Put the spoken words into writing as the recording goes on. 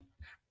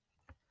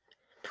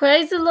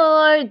Praise the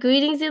Lord.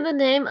 Greetings in the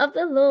name of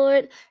the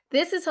Lord.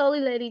 This is Holy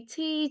Lady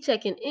T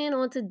checking in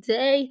on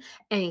today.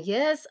 And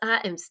yes,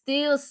 I am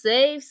still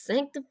saved,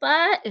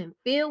 sanctified, and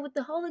filled with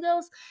the Holy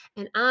Ghost.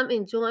 And I'm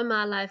enjoying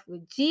my life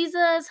with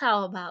Jesus.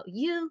 How about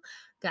you?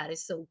 God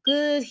is so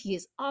good. He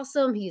is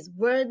awesome. He is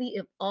worthy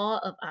of all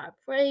of our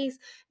praise.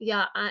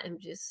 Y'all, I am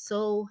just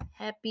so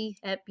happy,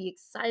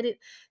 excited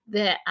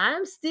that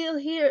I'm still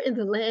here in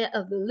the land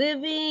of the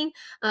living.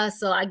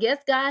 So I guess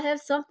God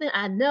has something.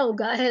 I know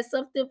God has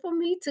something for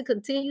me to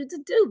continue to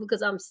do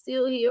because I'm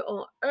still here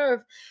on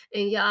earth.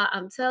 And y'all,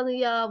 I'm telling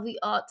y'all, we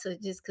ought to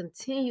just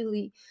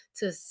continually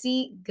to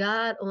seek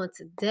God on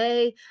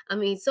today. I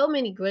mean, so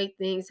many great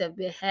things have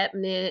been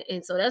happening.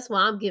 And so that's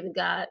why I'm giving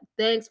God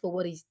thanks for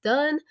what he's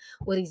done,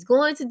 what he's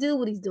going to do,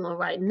 what he's doing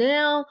right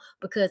now,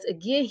 because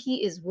again,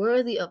 he is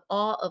worthy of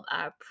all of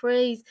our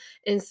praise.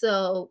 And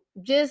so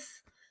just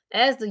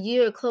as the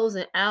year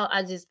closing out,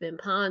 I just been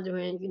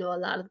pondering, a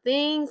lot of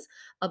things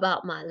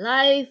about my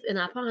life, and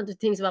I ponder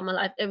things about my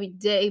life every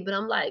day. But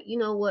I'm like, you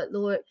know what,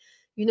 Lord,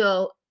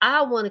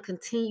 I want to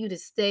continue to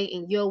stay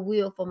in your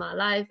will for my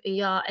life. And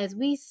y'all, as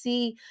we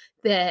see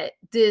that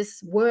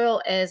this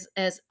world as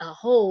a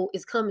whole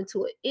is coming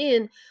to an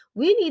end,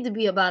 we need to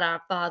be about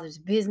our Father's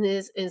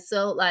business. And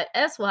so, like,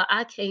 that's why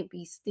I can't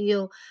be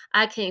still,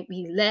 I can't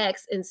be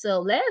lax. And so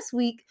last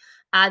week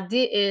I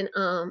didn't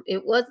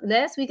it was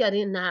last week I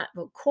did not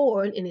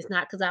record, and it's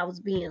not because I was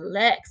being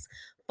lax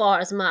far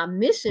as my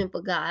mission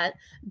for God,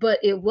 but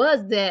it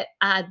was that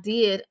I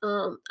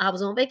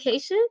was on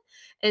vacation.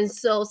 And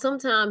so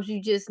sometimes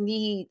you just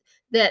need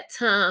that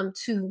time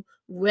to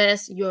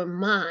rest your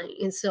mind.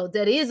 And so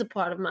that is a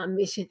part of my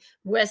mission,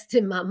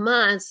 resting my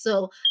mind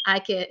so I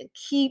can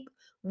keep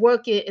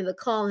working in the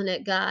calling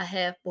that God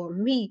had for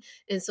me.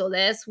 And so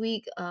last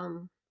week,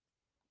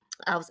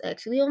 I was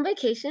actually on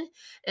vacation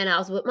and I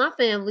was with my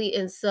family.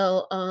 And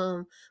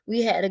so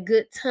we had a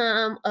good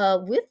time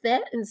with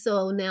that. And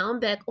so now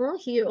I'm back on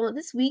here on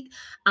this week.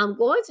 I'm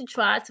going to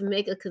try to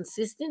make a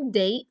consistent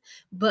date,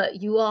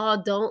 but you all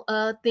don't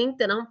think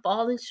that I'm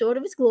falling short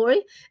of his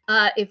glory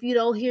if you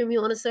don't hear me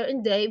on a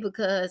certain day,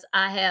 because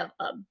I have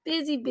a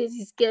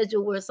busy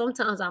schedule where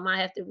sometimes I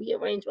might have to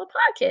rearrange my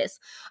podcast.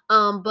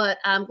 But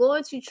I'm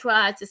going to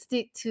try to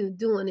stick to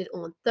doing it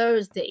on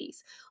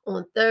Thursdays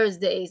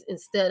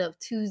instead of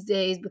Tuesdays,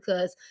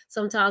 because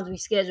sometimes we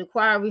schedule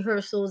choir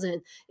rehearsals,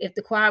 and if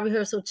the choir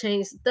rehearsal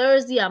changed to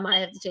Thursday, I might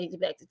have to change it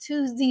back to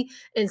Tuesday.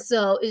 And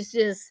so it's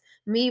just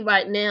me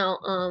right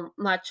now.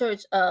 My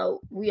church,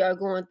 we are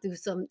going through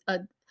some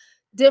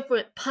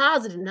different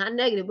positive, not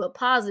negative, but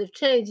positive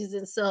changes.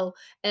 And so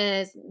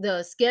as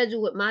the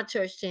schedule with my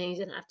church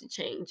changed, and I have to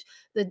change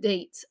the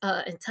dates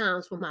and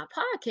times for my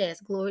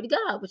podcast, glory to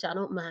God, which I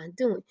don't mind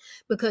doing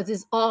because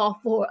it's all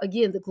for,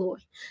 again, the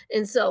glory.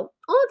 And so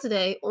on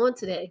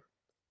today,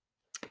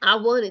 I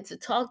wanted to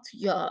talk to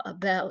y'all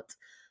about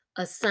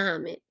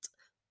assignment.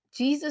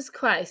 Jesus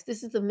Christ,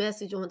 this is the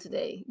message on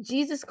today.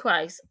 Jesus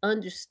Christ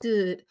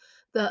understood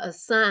the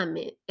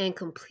assignment and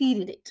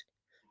completed it.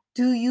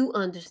 Do you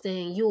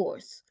understand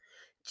yours?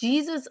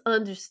 Jesus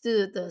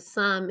understood the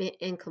assignment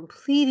and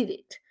completed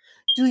it.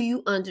 Do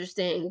you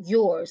understand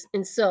yours?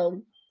 And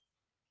so,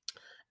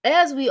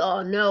 as we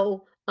all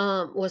know,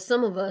 or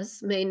some of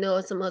us may know,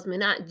 and some of us may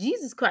not,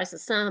 Jesus Christ's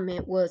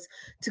assignment was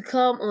to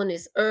come on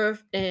this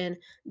earth and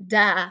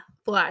die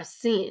for our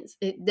sins.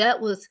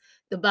 That was,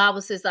 the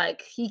Bible says,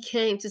 like, he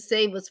came to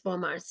save us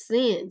from our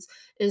sins.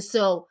 And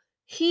so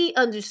he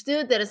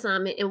understood that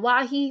assignment. And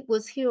while he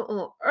was here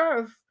on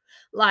earth,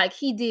 like,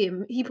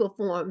 he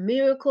performed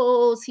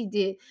miracles,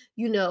 he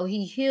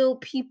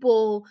healed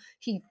people,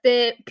 he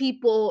fed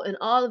people, and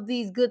all of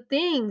these good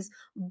things.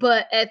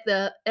 But at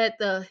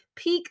the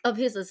peak of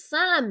his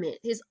assignment,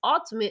 his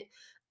ultimate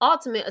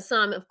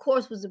assignment, of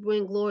course, was to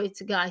bring glory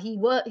to God.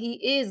 He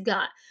is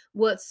God.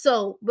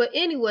 But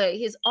anyway,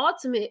 his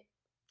ultimate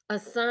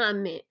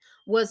assignment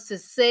was to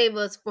save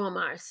us from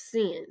our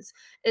sins.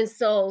 And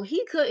so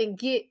he couldn't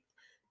get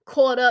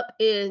caught up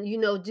in,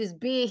 just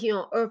being here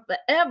on earth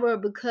forever,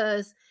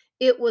 because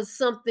it was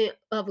something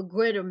of a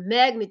greater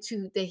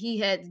magnitude that he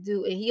had to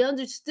do. And he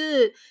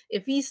understood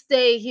if he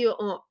stayed here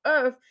on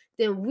earth,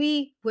 then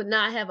we would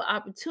not have an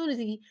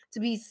opportunity to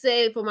be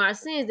saved from our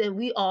sins, and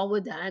we all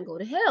would die and go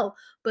to hell.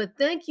 But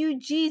thank you,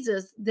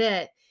 Jesus,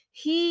 that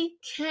he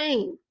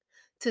came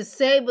to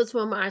save us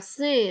from our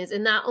sins.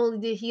 And not only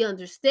did he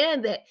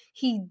understand that,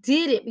 he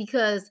did it,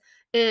 because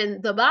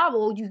in the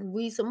Bible, you can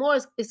read some more,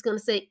 it's going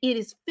to say, it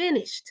is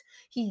finished.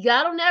 He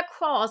got on that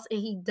cross and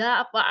he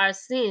died for our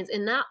sins.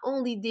 And not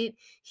only did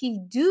he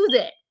do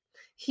that,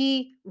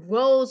 he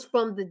rose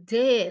from the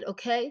dead,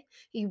 okay?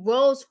 He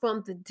rose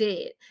from the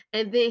dead.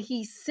 And then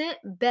he sent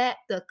back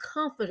the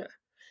comforter.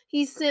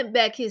 He sent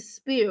back his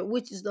spirit,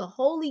 which is the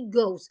Holy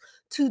Ghost,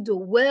 to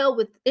dwell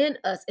within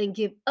us and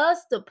give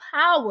us the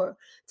power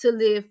to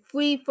live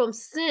free from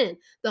sin.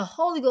 The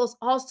Holy Ghost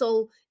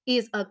also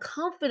is a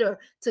comforter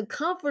to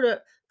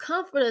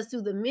comfort us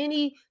through the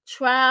many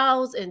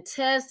trials and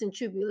tests and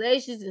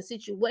tribulations and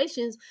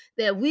situations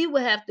that we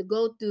will have to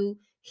go through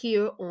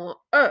here on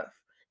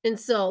earth. And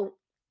so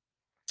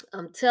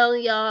I'm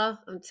telling y'all.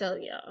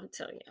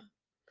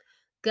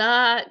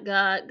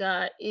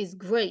 God is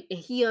great, and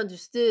He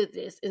understood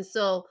this. And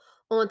so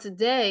on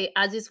today,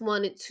 I just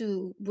wanted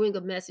to bring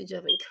a message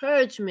of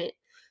encouragement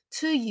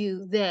to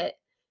you that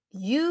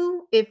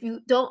you, if you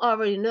don't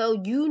already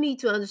know, you need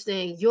to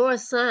understand your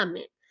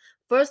assignment.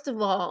 First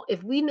of all,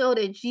 if we know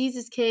that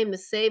Jesus came to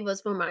save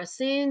us from our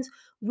sins,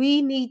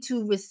 we need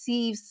to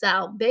receive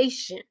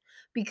salvation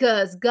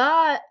because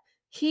God,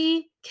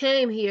 He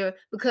came here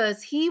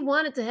because He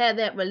wanted to have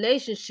that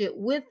relationship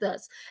with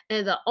us.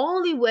 And the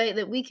only way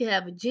that we can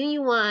have a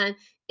genuine,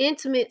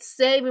 intimate,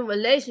 saving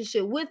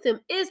relationship with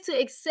Him is to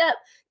accept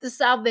the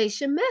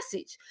salvation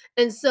message.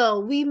 And so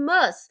we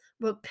must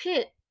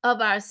repent of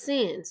our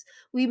sins.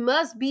 We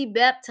must be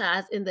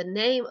baptized in the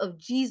name of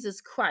Jesus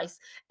Christ,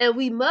 and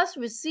we must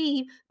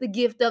receive the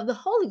gift of the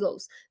Holy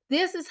Ghost.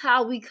 This is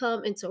how we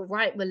come into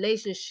right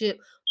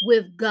relationship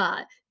with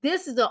God.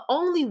 This is the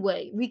only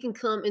way we can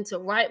come into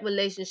right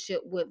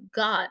relationship with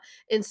God.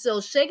 And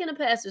so shaking the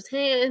pastor's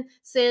hand,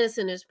 saying a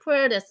sinner's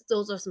prayer,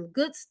 those are some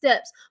good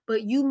steps,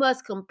 but you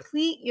must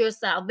complete your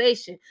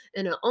salvation.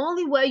 And the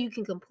only way you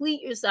can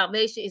complete your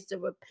salvation is to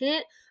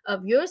repent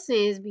of your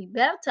sins, be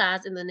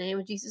baptized in the name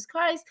of Jesus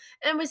Christ,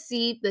 and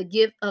receive the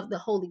gift of the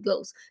Holy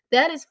Ghost.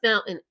 That is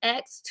found in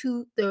Acts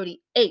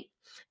 2:38.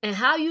 And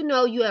how you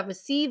know you have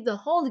received the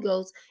Holy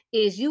Ghost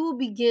is you will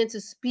begin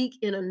to speak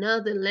in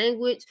another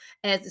language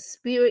as the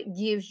Spirit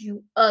gives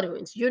you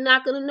utterance. You're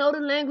not going to know the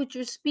language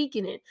you're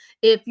speaking in.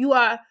 If you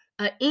are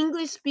an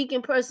English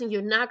speaking person,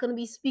 you're not going to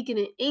be speaking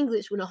in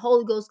English when the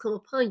Holy Ghost come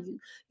upon you.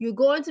 You're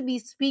going to be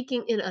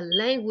speaking in a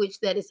language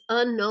that is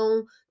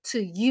unknown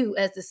to you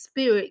as the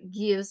Spirit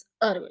gives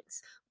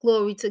utterance.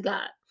 Glory to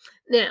God.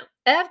 Now,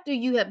 after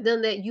you have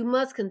done that, you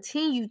must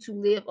continue to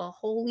live a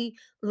holy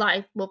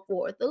life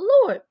before the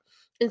Lord.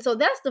 And so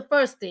that's the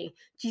first thing.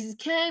 Jesus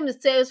came to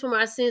save us from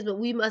our sins, but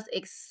we must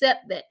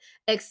accept that.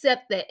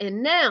 Accept that.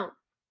 And now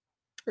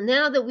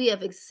that we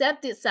have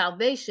accepted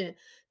salvation,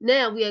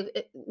 now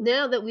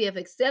that we have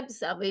accepted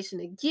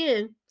salvation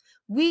again,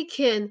 we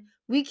can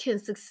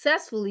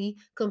successfully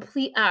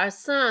complete our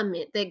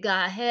assignment that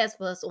God has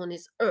for us on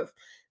this earth.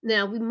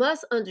 Now we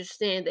must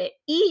understand that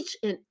each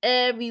and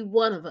every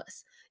one of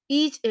us,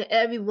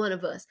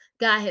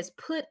 God has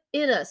put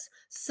in us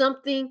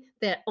something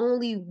that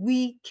only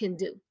we can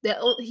do, that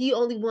He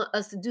only wants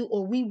us to do,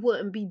 or we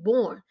wouldn't be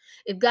born.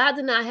 If God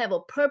did not have a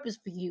purpose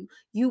for you,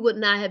 you would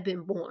not have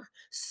been born.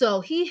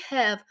 So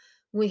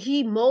when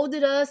He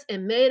molded us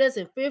and made us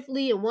and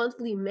fearfully and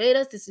wonderfully made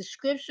us, this is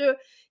scripture,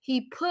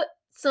 He put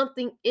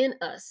something in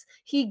us.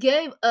 He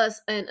gave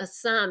us an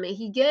assignment.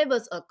 He gave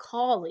us a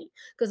calling.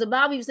 Because the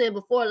Bible was saying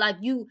before,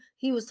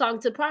 He was talking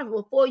to the prophet,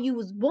 before you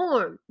was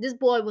born, this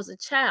boy was a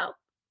child.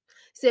 He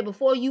said,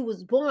 before you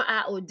was born,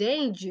 I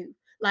ordained you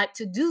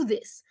to do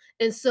this.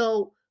 And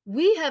so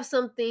we have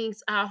some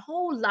things our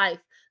whole life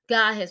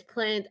God has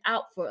planned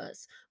out for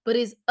us. But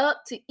it's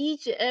up to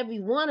each and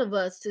every one of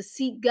us to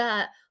seek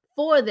God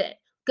for that.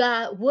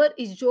 God, what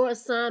is your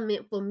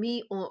assignment for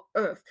me on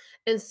earth?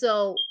 And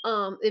so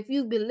if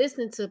you've been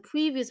listening to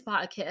previous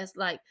podcasts,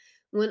 like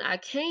when I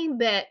came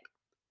back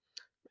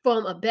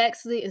from a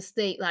backslidden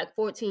state like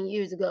 14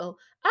 years ago,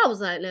 I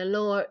was like, now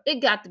Lord, it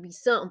got to be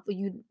something for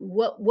you.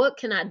 What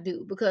can I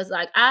do? Because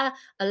I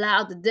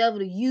allowed the devil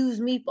to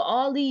use me for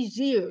all these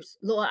years.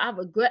 Lord,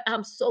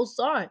 I'm so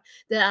sorry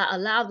that I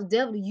allowed the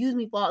devil to use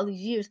me for all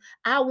these years.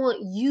 I want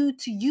you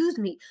to use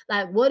me.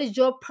 Like, what is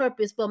your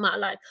purpose for my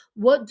life?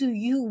 What do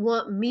you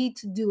want me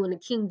to do in the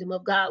kingdom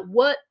of God?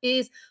 What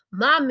is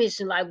my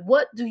mission? Like,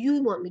 what do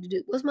you want me to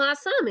do? What's my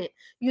assignment?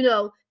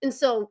 And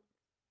so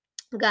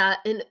God,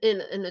 in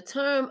the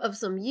term of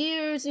some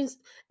years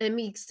and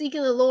me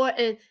seeking the Lord,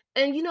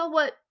 and you know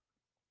what?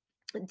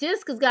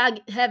 Just because God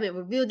haven't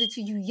revealed it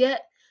to you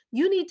yet,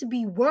 you need to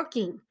be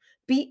working,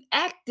 be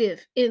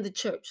active in the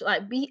church,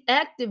 like be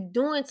active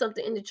doing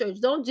something in the church.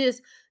 Don't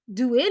just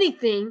do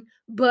anything,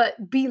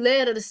 but be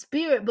led of the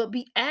Spirit, but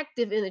be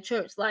active in the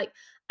church. Like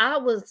I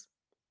was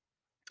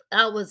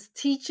I was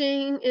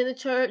teaching in the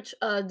church,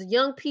 the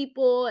young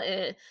people,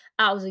 and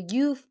I was a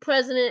youth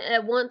president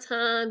at one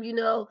time.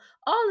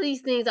 All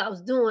these things I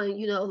was doing. A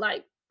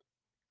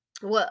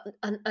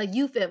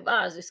youth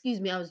advisor. Excuse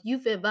me, I was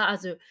youth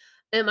advisor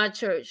in my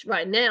church.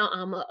 Right now,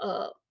 I'm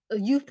a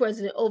youth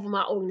president over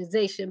my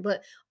organization,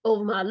 but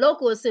over my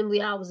local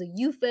assembly, I was a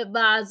youth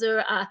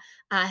advisor.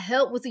 I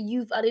helped with the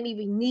youth. I didn't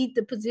even need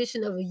the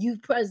position of a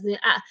youth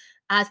president.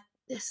 I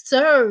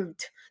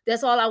served.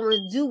 That's all I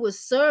wanted to do was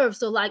serve.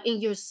 So, like in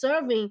your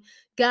serving,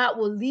 God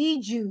will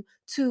lead you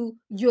to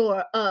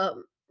your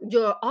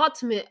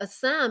ultimate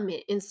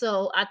assignment. And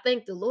so I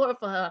thank the Lord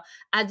for her.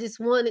 I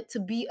just wanted to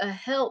be a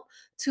help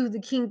to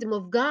the kingdom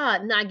of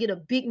God, not get a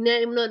big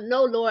name.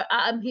 No, Lord,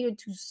 I'm here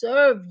to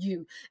serve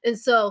you. And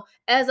so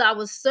as I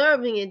was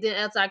serving, and then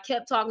as I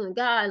kept talking to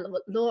God,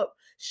 Lord,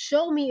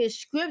 show me in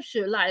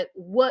scripture like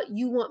what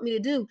you want me to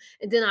do.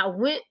 And then I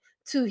went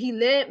he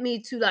led me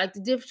to like the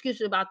different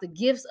scripture about the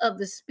gifts of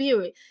the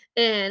spirit.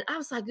 And I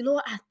was like,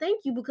 Lord, I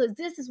thank you because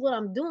this is what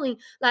I'm doing.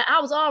 Like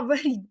I was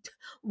already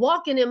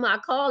walking in my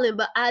calling,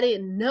 but I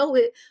didn't know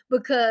it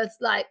because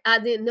like I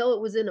didn't know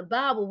it was in the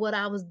Bible what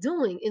I was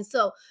doing. And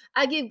so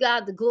I give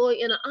God the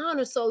glory and the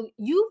honor. So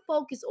you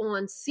focus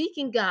on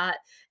seeking God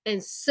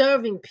and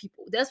serving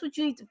people. That's what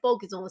you need to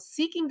focus on,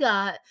 seeking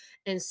God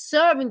and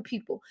serving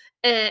people.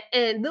 And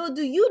little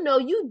do you know,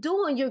 you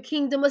doing your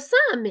kingdom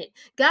assignment.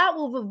 God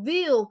will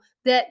reveal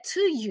that to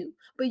you.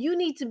 But you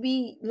need to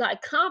be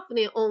like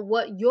confident on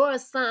what your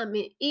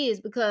assignment is,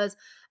 because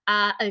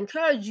I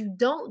encourage you,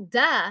 don't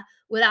die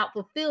without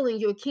fulfilling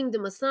your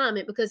kingdom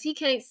assignment, because he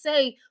can't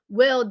say,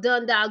 well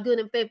done, thou good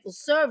and faithful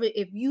servant,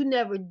 if you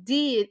never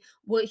did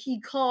what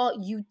he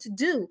called you to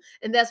do.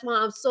 And that's why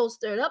I'm so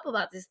stirred up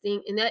about this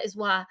thing. And that is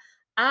why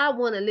I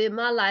want to live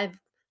my life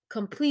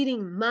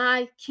completing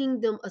my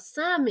kingdom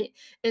assignment.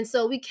 And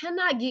so we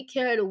cannot get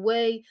carried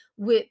away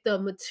with the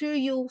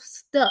material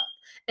stuff.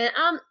 And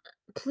I'm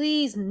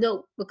please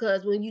note,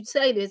 because when you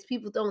say this,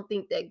 people don't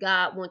think that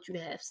God wants you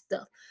to have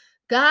stuff.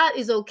 God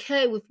is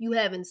okay with you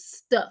having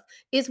stuff.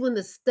 It's when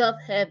the stuff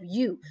have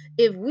you.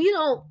 If we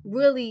don't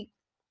really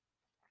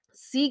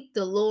seek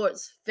the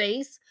Lord's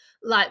face,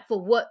 like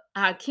for what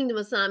our kingdom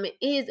assignment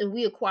is, and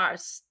we acquire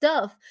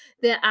stuff,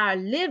 that our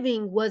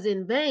living was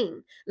in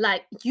vain.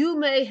 Like you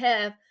may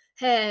have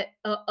had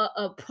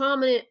a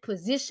prominent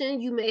position,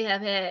 you may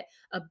have had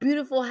a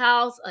beautiful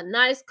house, a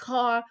nice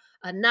car,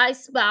 a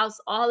nice spouse,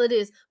 all of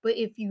this, but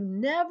if you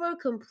never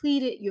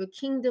completed your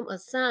kingdom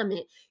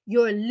assignment,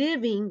 your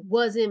living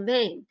was in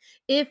vain.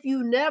 If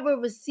you never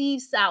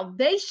received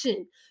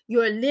salvation,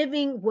 your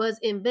living was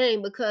in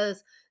vain,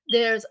 because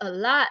there's a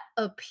lot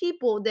of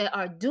people that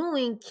are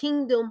doing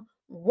kingdom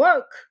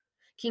work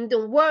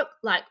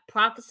like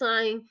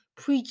prophesying,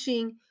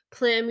 preaching,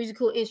 playing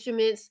musical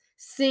instruments,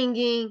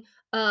 singing,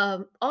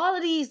 all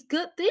of these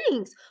good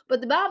things.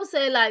 But the Bible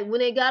said, like, when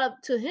they got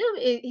up to him,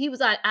 he was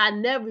like, I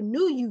never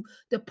knew you.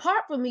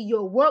 Depart from me,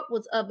 your work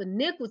was of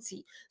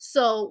iniquity.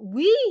 So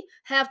we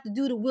have to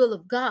do the will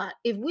of God.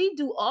 If we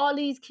do all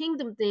these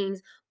kingdom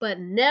things but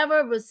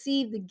never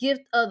receive the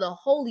gift of the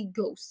Holy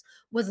Ghost,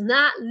 was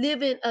not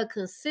living a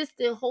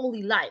consistent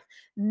holy life,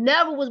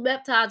 never was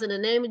baptized in the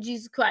name of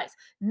Jesus Christ,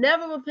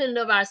 never repented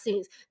of our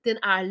sins, then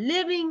our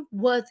living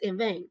was in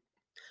vain.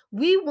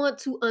 We want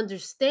to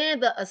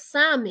understand the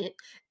assignment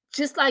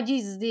just like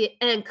Jesus did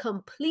and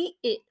complete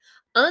it.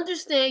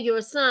 Understand your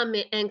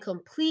assignment and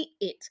complete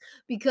it.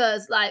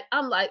 Because, like,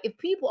 I'm like, if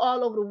people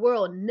all over the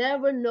world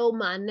never know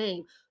my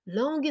name,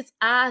 long as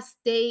I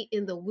stay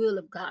in the will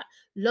of God,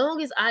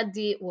 long as I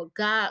did what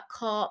God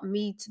called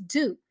me to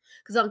do.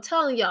 Because I'm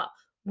telling y'all,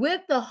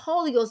 with the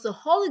Holy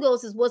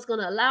Ghost is what's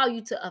going to allow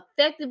you to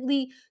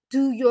effectively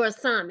do your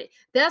assignment.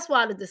 That's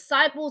why the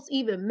disciples,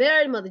 even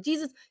Mary, Mother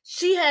Jesus,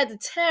 she had to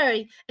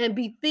tarry and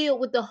be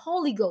filled with the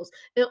Holy Ghost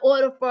in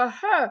order for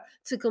her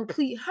to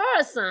complete her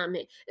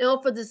assignment. In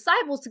order for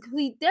disciples to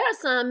complete their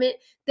assignment,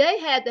 they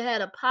had to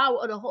have the power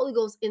of the Holy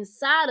Ghost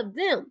inside of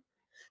them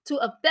to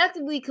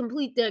effectively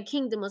complete their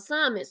kingdom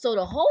assignment. So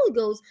the Holy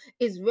Ghost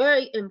is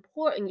very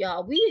important,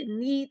 y'all. We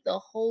need the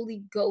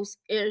Holy Ghost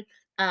in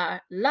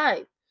our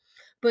life.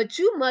 But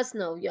you must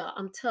know, y'all,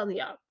 I'm telling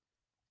y'all,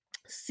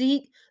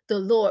 seek the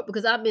Lord,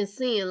 because I've been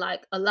seeing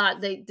like a lot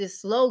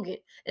this slogan,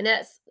 and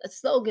that's a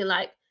slogan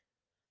like,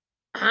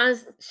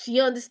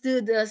 she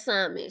understood the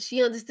assignment.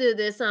 She understood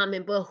the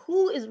assignment, but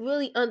who is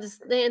really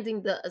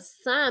understanding the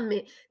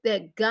assignment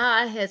that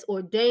God has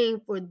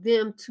ordained for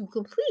them to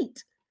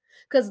complete?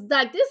 Because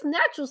like this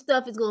natural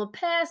stuff is going to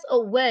pass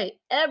away.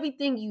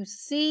 Everything you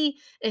see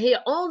and hear,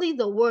 only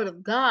the word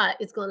of God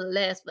is going to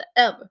last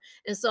forever.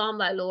 And so I'm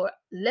like, Lord,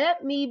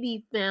 let me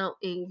be found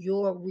in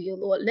your will.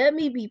 Lord, let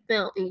me be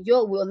found in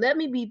your will. Let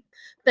me be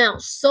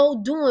found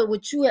so doing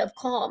what you have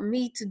called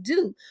me to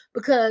do.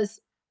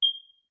 Because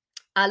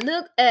I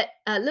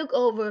look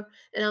over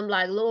and I'm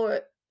like,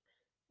 Lord,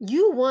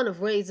 you want to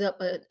raise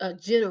up a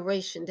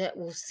generation that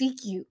will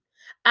seek you.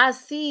 I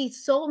see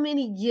so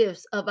many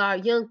gifts of our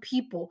young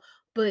people,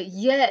 but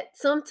yet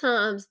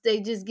sometimes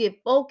they just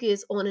get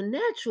focused on the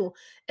natural.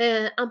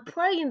 And I'm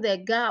praying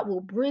that God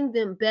will bring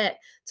them back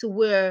to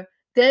where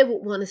they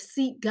would want to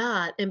seek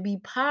God and be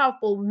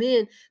powerful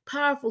men,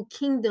 powerful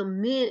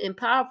kingdom men, and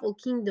powerful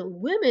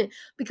kingdom women,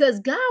 because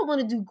God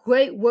want to do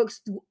great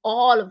works through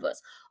all of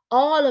us.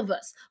 All of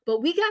us,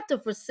 but we got to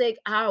forsake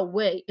our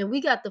way and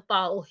we got to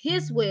follow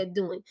his way of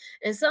doing.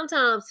 And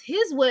sometimes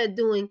his way of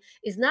doing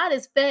is not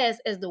as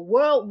fast as the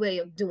world way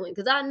of doing.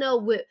 Because I know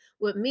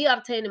with me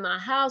obtaining my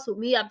house, with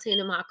me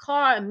obtaining my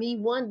car, and me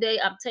one day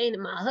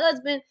obtaining my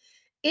husband,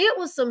 it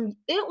was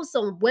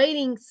some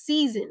waiting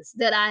seasons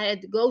that I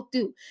had to go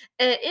through.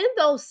 And in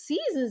those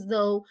seasons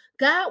though,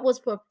 God was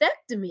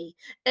perfecting me.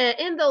 And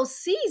in those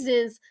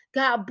seasons,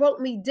 God broke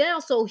me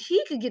down so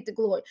he could get the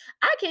glory.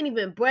 I can't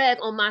even brag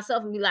on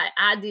myself and be like,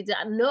 I did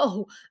that.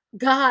 No,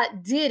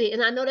 God did it.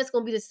 And I know that's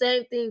going to be the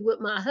same thing with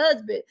my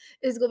husband.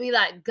 It's going to be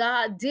like,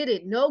 God did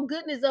it. No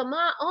goodness of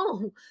my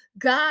own.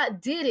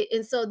 God did it.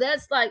 And so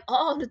that's like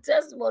all the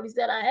testimonies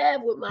that I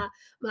have with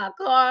my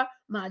car,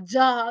 my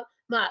job,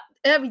 my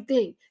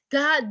everything.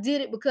 God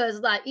did it because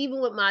like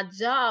even with my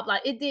job,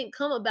 like it didn't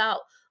come about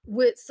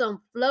with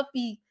some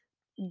fluffy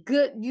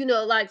good,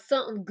 like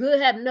something good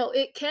happened. No,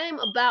 it came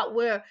about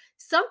where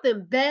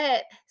something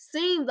bad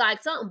seemed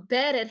like something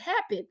bad had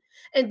happened.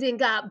 And then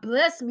God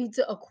blessed me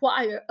to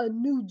acquire a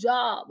new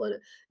job.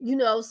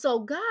 So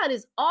God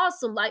is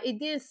awesome. Like it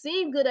didn't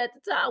seem good at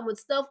the time when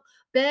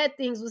bad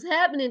things was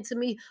happening to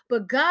me,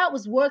 but God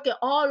was working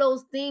all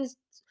those things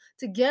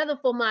together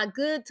for my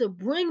good to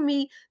bring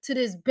me to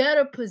this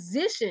better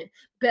position,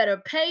 better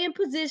paying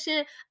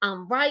position.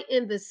 I'm right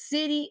in the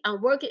city.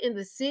 I'm working in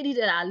the city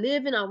that I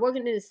live in. I'm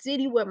working in the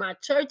city where my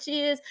church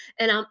is,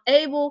 and I'm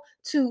able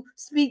to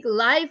speak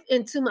life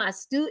into my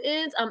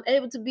students. I'm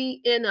able to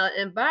be in an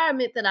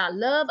environment that I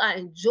love. I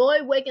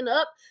enjoy waking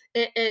up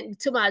and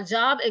to my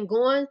job and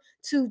going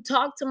to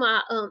talk to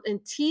my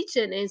and teach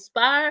and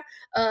inspire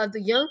the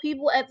young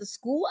people at the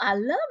school. I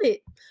love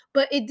it,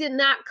 but it did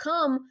not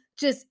come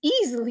just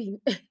easily.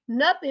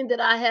 Nothing that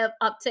I have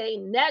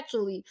obtained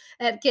naturally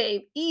have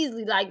came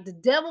easily. Like the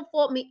devil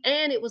fought me,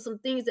 and it was some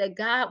things that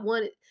God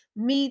wanted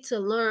me to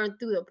learn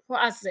through the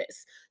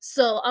process.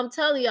 So I'm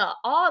telling y'all,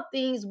 all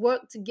things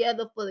work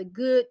together for the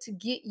good to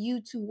get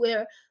you to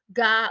where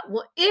God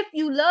want. If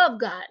you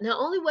love God, now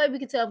only way we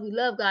can tell if we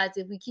love God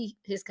is if we keep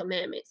His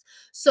commandments.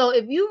 So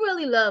if you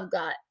really love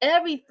God,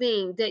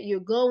 everything that you're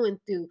going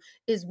through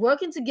is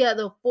working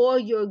together for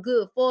your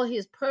good, for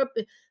His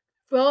purpose,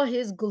 for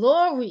his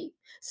glory.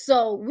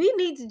 So we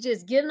need to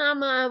just get in our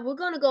mind. We're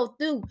going to go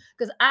through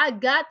because I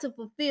got to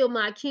fulfill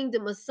my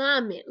kingdom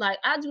assignment. Like,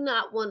 I do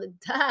not want to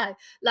die.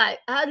 Like,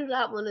 I do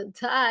not want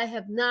to die,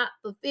 have not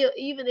fulfilled,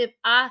 even if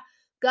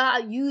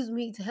God used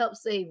me to help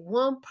save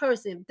one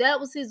person. If that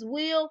was his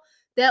will,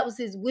 that was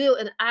his will.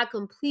 And I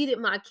completed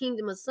my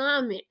kingdom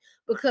assignment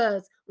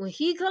because when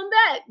he come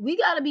back, we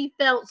got to be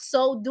found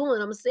so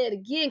doing. I'm going to say it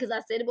again because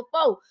I said it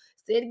before.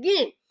 Say it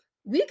again.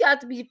 We got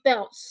to be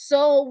found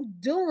so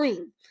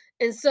doing.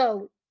 And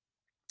so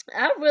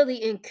I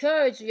really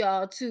encourage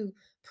y'all to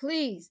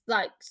please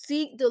like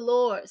seek the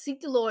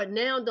Lord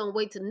now. Don't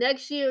wait till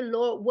next year.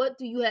 Lord, what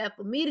do you have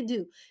for me to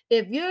do?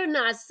 If you're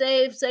not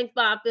saved,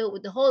 sanctified, filled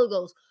with the Holy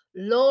Ghost,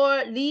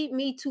 Lord, lead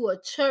me to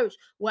a church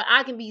where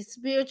I can be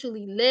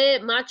spiritually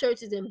led. My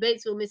church is in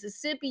Batesville,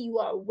 Mississippi. You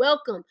are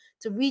welcome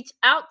to reach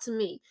out to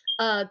me,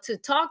 to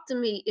talk to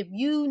me if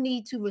you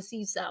need to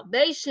receive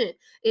salvation,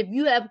 if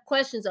you have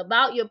questions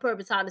about your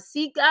purpose, how to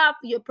seek God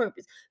for your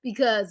purpose,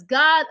 because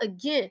God,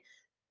 again,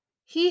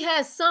 he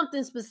has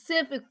something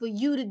specific for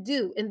you to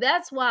do. And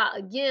that's why,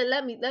 again,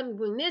 let me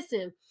bring this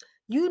in.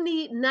 You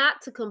need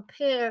not to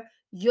compare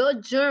your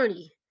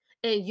journey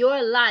and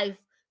your life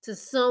to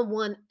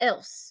someone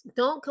else.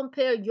 Don't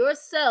compare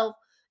yourself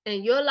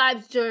and your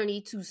life's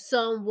journey to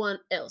someone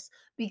else,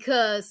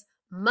 because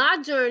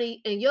my journey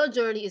and your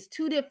journey is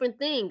two different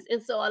things.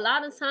 And so a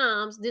lot of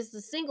times, this is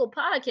a single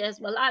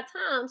podcast, but a lot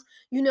of times,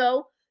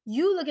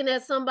 you looking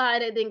at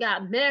somebody that then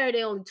got married,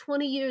 they're only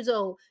 20 years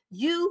old.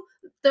 You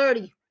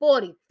 30,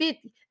 40,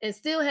 50, and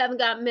still haven't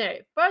got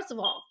married. First of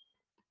all,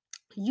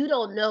 you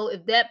don't know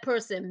if that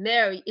person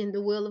married in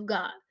the will of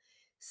God.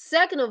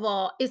 Second of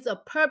all, it's a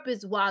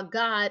purpose why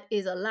God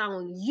is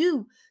allowing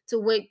you to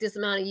wait this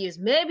amount of years.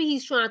 Maybe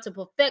he's trying to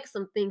perfect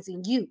some things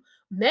in you.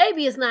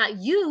 Maybe it's not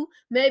you.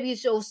 Maybe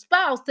it's your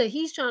spouse that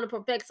he's trying to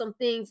perfect some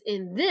things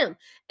in them.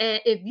 And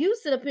if you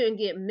sit up here and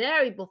get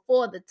married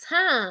before the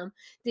time,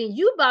 then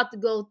you about to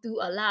go through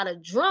a lot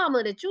of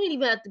drama that you ain't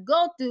even have to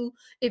go through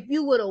if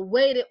you would have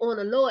waited on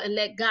the Lord and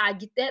let God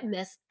get that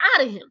mess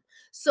out of him.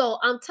 So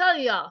I'm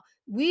telling y'all,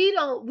 we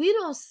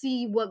don't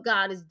see what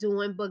God is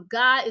doing, but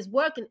God is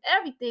working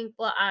everything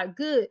for our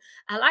good.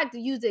 I like to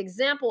use the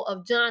example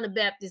of John the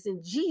Baptist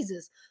and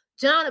Jesus.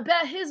 John the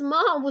Baptist, his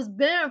mom was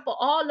barren for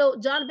all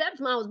those. John the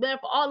Baptist's mom was barren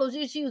for all those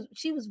years.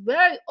 She was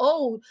very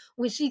old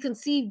when she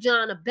conceived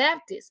John the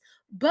Baptist.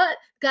 But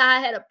God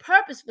had a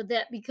purpose for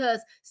that because,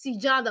 see,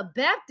 John the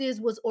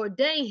Baptist was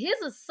ordained. His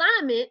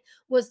assignment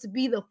was to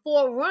be the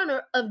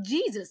forerunner of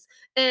Jesus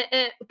and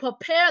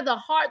prepare the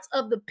hearts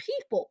of the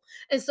people.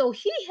 And so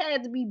he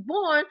had to be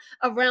born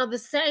around the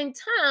same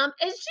time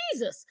as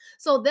Jesus.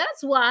 So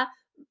that's why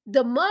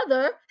the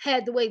mother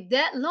had to wait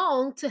that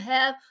long to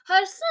have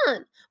her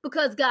son,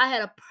 because God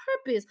had a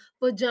purpose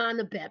for John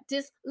the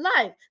Baptist's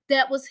life.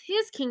 That was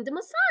his kingdom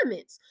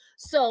assignments.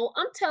 So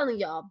I'm telling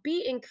y'all,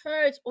 be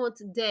encouraged on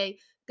today.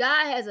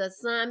 God has an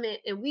assignment,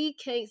 and we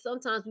can't,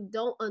 sometimes we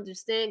don't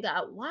understand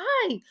God.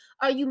 Why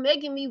are you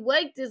making me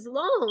wait this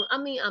long? I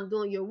mean, I'm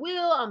doing your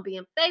will, I'm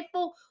being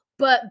faithful,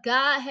 But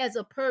God has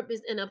a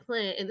purpose and a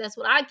plan. And that's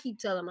what I keep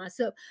telling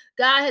myself.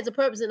 God has a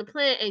purpose and a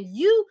plan, and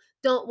you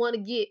don't want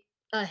to get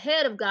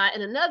ahead of God.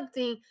 And another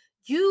thing,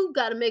 you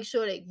got to make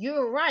sure that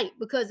you're right,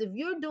 because if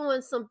you're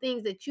doing some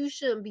things that you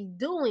shouldn't be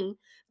doing,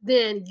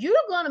 then you're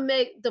going to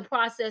make the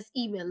process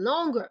even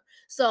longer.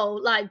 So,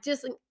 like,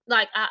 just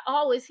like I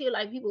always hear,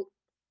 like, people,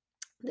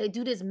 they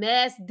do this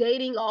mass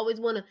dating, always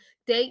want to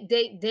date,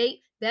 date, date.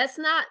 That's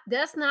not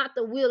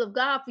the will of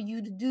God for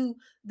you to do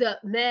the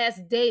mass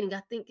dating.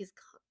 I think it's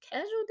called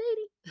casual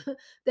dating.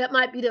 That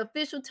might be the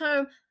official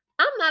term.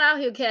 I'm not out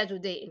here casual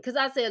dating, because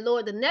I said,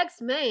 Lord, the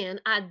next man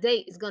I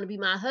date is going to be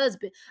my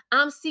husband.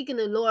 I'm seeking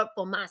the Lord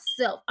for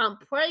myself. I'm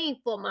praying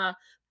for my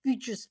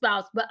future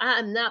spouse, but I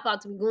am not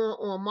about to be going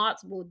on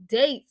multiple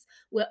dates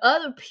with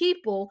other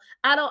people.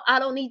 I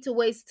don't need to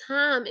waste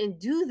time and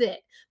do that,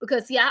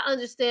 because see, I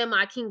understand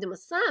my kingdom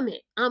assignment.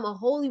 I'm a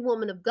holy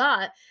woman of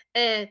God,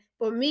 and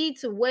for me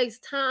to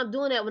waste time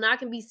doing that when I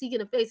can be seeking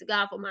the face of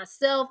God for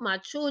myself, my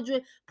children,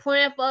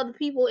 praying for other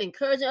people,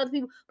 encouraging other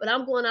people, but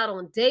I'm going out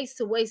on dates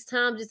to waste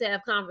time just to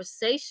have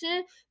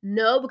conversation?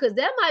 No, because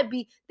that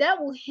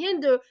will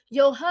hinder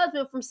your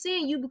husband from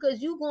seeing you,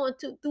 because you're going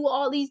to through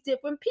all these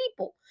different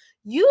people.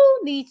 We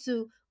all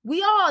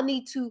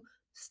need to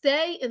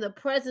stay in the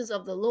presence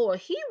of the Lord.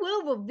 He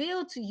will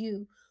reveal to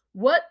you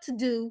what to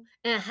do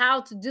and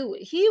how to do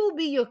it. He will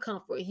be your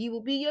comfort. He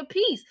will be your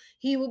peace.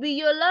 He will be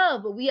your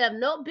love. But we have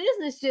no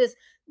business just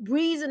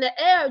breezing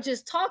the air,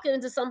 just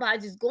talking to somebody,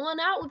 just going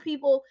out with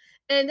people.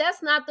 And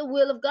that's not the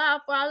will of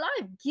God for our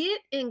life.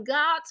 Get in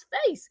God's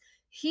face.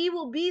 He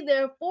will be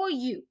there for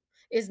you.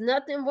 It's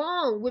nothing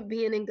wrong with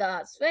being in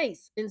God's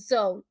face. And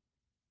so,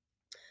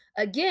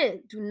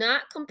 again, do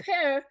not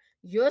compare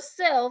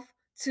yourself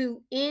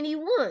to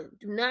anyone.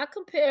 Do not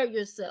compare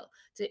yourself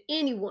to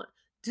anyone.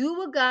 Do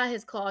what God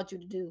has called you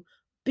to do.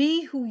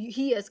 Be who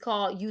He has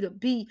called you to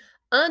be.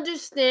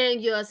 Understand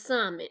your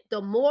assignment.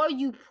 The more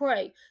you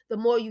pray, the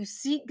more you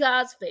seek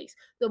God's face,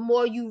 the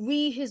more you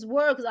read His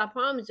word. Because I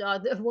promise y'all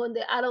that one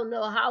day, I don't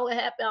know how it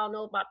happened. I don't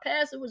know if my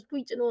pastor was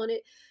preaching on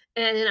it.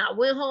 And then I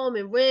went home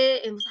and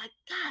read and was like,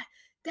 God,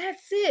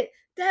 that's it.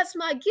 That's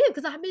my gift,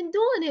 because I've been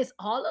doing this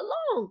all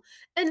along.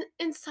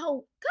 And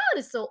so God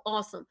is so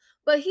awesome.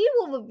 But He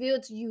will reveal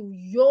to you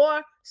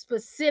your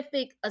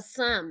specific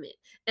assignment.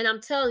 And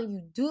I'm telling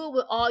you, do it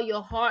with all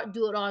your heart,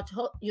 do it all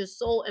your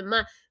soul and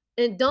mind.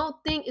 And don't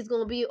think it's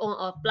going to be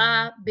on a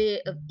fly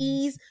bed of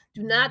ease.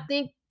 Do not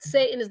think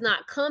Satan is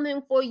not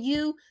coming for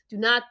you. Do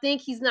not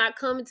think he's not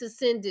coming to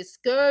send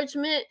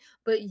discouragement.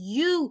 But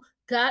you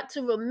got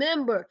to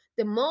remember,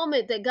 the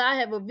moment that God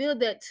have revealed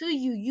that to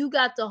you, you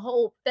got to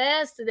hold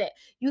fast to that.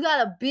 You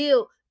got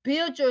to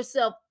build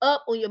yourself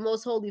up on your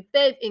most holy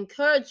faith.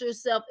 Encourage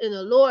yourself in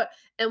the Lord.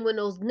 And when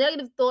those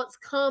negative thoughts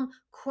come,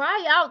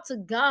 cry out to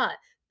God.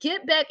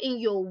 Get back in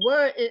your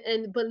word,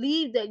 and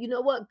believe that, you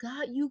know what,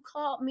 God, you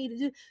called me to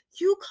do.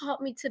 You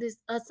called me to this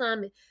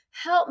assignment.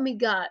 Help me,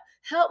 God.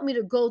 Help me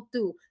to go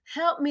through.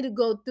 Help me to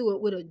go through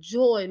it with a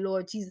joy,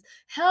 Lord Jesus.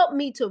 Help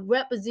me to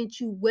represent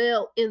you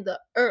well in the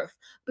earth.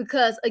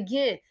 Because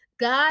again,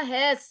 God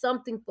has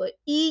something for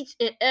each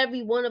and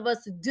every one of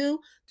us to do.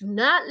 Do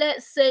not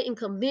let Satan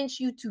convince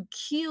you to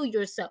kill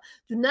yourself.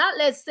 Do not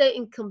let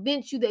Satan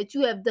convince you that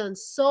you have done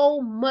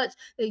so much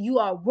that you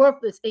are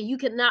worthless and you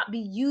cannot be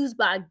used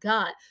by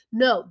God.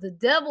 No, the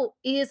devil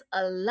is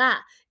a lie.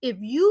 If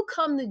you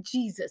come to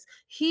Jesus,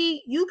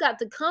 you got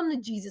to come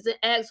to Jesus and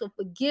ask for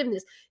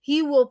forgiveness.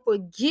 He will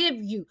forgive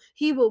you.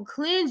 He will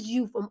cleanse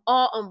you from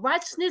all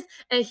unrighteousness,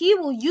 and He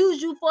will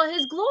use you for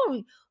His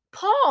glory.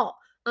 Paul,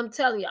 I'm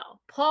telling y'all,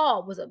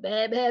 Paul was a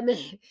bad, bad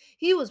man.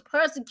 He was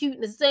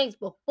persecuting the saints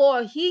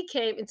before he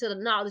came into the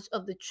knowledge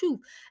of the truth.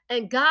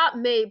 And God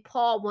made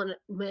Paul one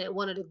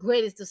of the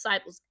greatest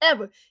disciples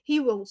ever. He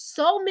wrote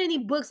so many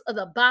books of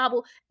the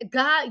Bible.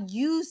 God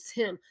used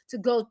him to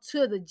go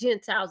to the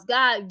Gentiles.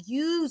 God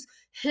used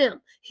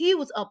him. He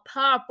was a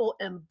powerful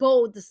and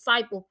bold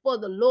disciple for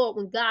the Lord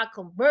when God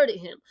converted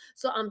him.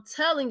 So I'm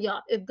telling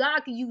y'all, if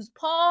God could use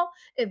Paul,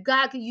 if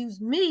God could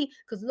use me,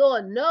 because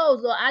Lord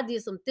knows, Lord, I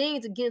did some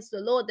things against the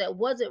Lord that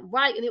wasn't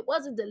right, and it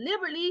wasn't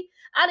deliberately.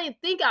 I didn't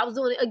think I was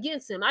doing it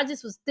against Him. I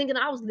just was thinking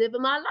I was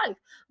living my life.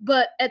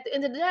 But at the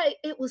end of the day,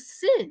 it was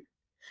sin.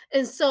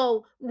 And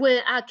so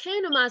when I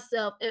came to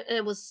myself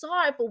and was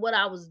sorry for what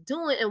I was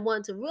doing and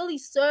wanted to really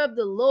serve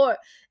the Lord,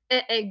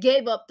 and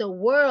gave up the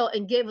world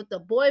and gave up the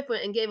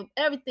boyfriend and gave up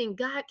everything,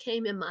 God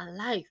came in my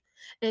life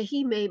and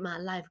He made my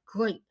life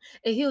great.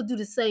 And He'll do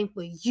the same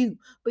for you.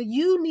 But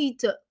you need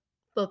to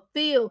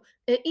fulfill,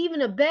 and even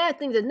the bad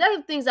things, the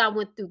negative things I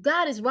went through,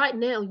 God is right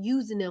now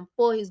using them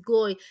for His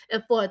glory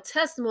and for a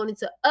testimony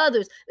to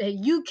others that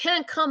you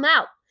can come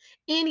out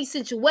any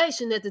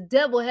situation that the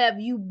devil have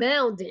you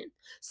bound in.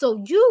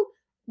 So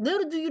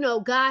little do you know,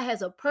 God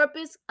has a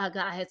purpose,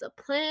 God has a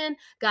plan,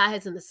 God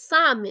has an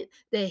assignment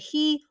that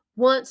He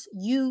wants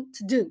you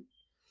to do.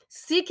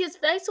 Seek His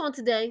face on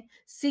today.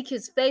 Seek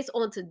His face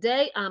on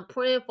today. I'm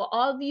praying for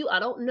all of you. I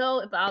don't know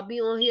if I'll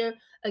be on here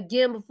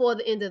again before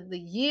the end of the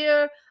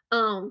year.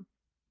 Um,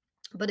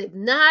 But if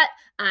not,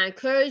 I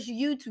encourage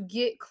you to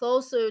get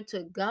closer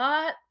to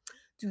God.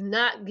 Do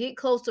not get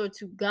closer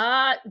to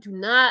God. Do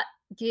not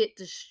get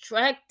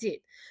distracted,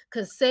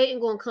 because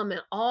Satan gonna come in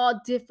all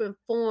different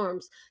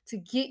forms to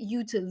get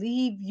you to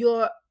leave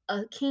your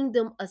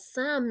kingdom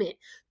assignment.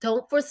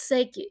 Don't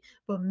forsake it.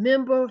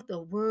 Remember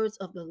the words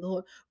of the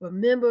Lord.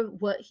 Remember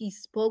what he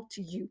spoke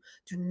to you.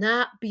 Do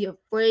not be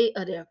afraid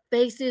of their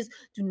faces.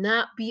 Do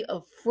not be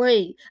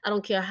afraid. I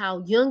don't care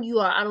how young you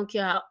are. I don't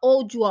care how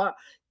old you are.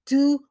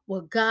 Do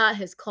what God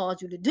has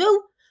called you to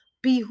do.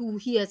 Be who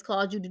he has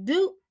called you to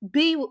do.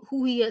 Be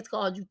who he has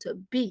called you to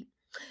be.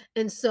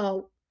 And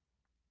so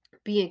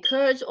be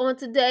encouraged on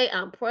today.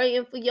 I'm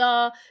praying for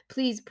y'all.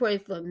 Please pray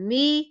for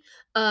me.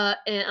 And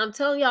I'm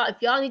telling y'all,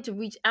 if y'all need to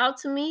reach out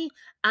to me,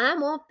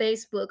 I'm on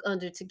Facebook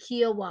under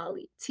Takia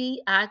Wally,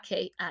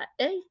 TIKIAWILEY.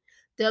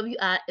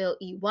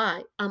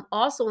 I'm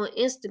also on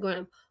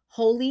Instagram,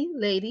 Holy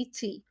Lady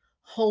T,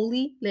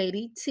 Holy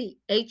Lady T,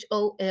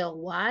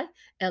 HOLYLADY.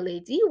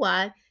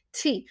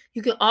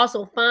 You can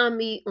also find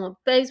me on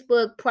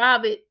Facebook,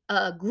 private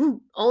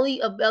group, only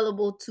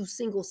available to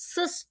single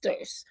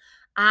sisters.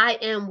 I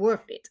am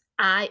worth it.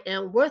 I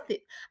am worth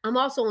it. I'm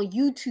also on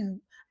YouTube.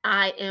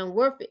 I am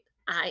worth it.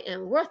 I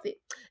am worth it.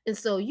 And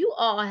so you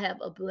all have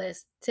a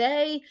blessed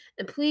day,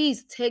 and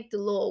please take the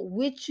Lord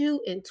with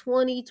you in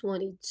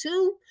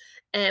 2022.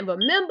 And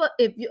remember,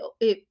 if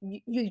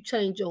you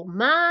change your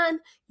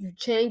mind, you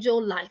change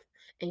your life.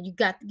 And you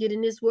got to get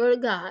in this word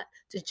of God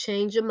to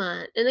change your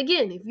mind. And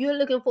again, if you're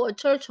looking for a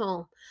church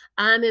home,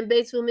 I'm in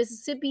Batesville,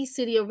 Mississippi,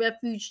 City of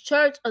Refuge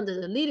Church,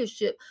 under the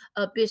leadership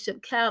of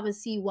Bishop Calvin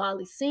C.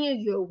 Wiley Sr.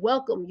 You're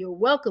welcome. You're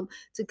welcome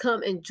to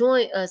come and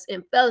join us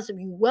in fellowship.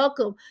 You're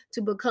welcome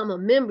to become a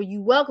member.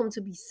 You're welcome to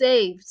be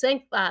saved,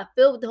 sanctified,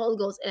 filled with the Holy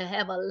Ghost, and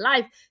have a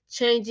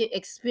life-changing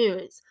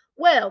experience.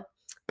 Well,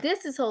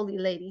 this is Holy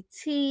Lady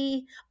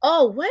T.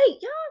 Oh, wait,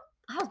 y'all.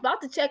 I was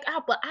about to check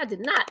out, but I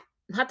did not.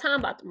 My time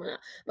about to run out.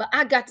 But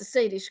I got to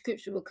say this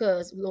scripture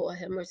because, Lord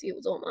have mercy, it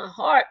was on my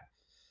heart.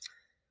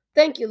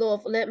 Thank you,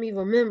 Lord, for letting me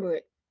remember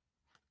it.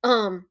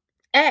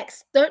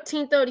 Acts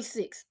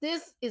 13:36.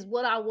 This is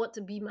what I want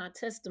to be my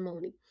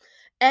testimony.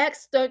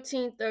 Acts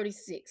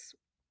 13:36.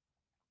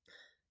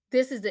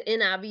 This is the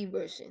NIV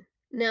version.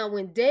 Now,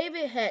 when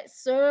David had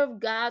served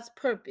God's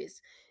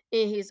purpose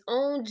in his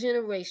own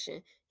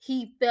generation,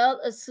 he fell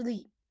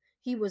asleep.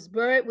 He was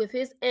buried with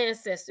his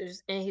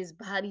ancestors, and his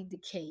body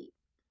decayed.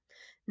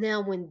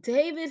 Now, when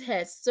David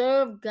had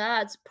served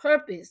God's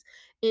purpose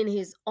in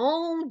his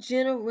own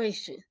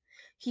generation,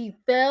 he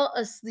fell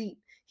asleep.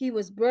 He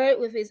was buried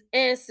with his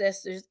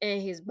ancestors, and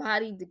his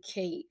body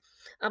decayed.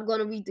 I'm going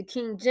to read the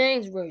King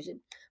James Version.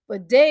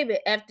 But David,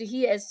 after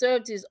he had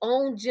served his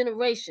own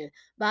generation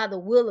by the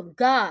will of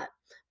God,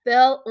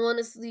 fell on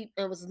asleep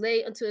and was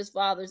laid unto his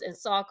fathers and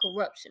saw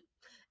corruption.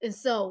 And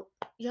so,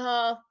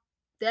 y'all,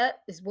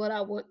 that is what I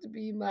want to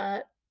be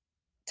my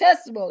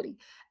testimony.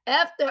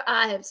 After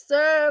I have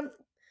served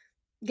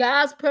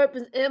God's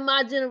purpose in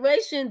my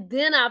generation,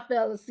 then I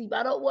fell asleep.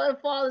 I don't want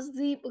to fall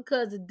asleep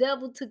because the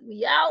devil took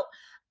me out.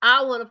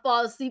 I want to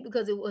fall asleep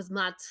because it was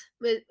my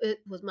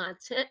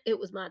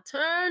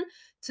turn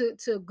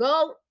to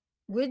go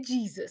with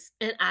Jesus,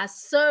 and I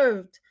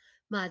served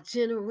my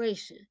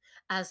generation.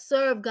 I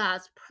served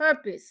God's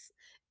purpose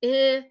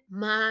in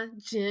my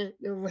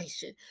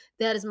generation.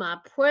 That is my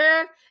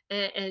prayer,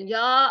 and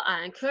y'all,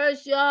 I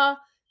encourage y'all.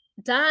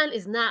 Dying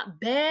is not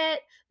bad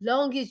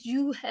long as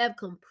you have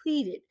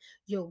completed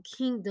your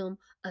kingdom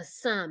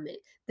assignment.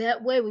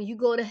 That way, when you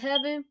go to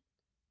heaven,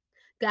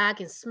 God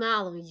can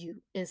smile on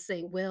you and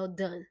say, "Well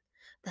done,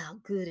 thou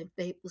good and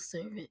faithful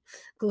servant."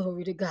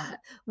 Glory to God.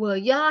 Well,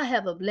 y'all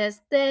have a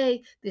blessed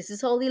day. This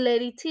is Holy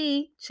Lady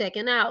T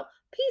checking out.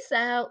 Peace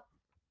out.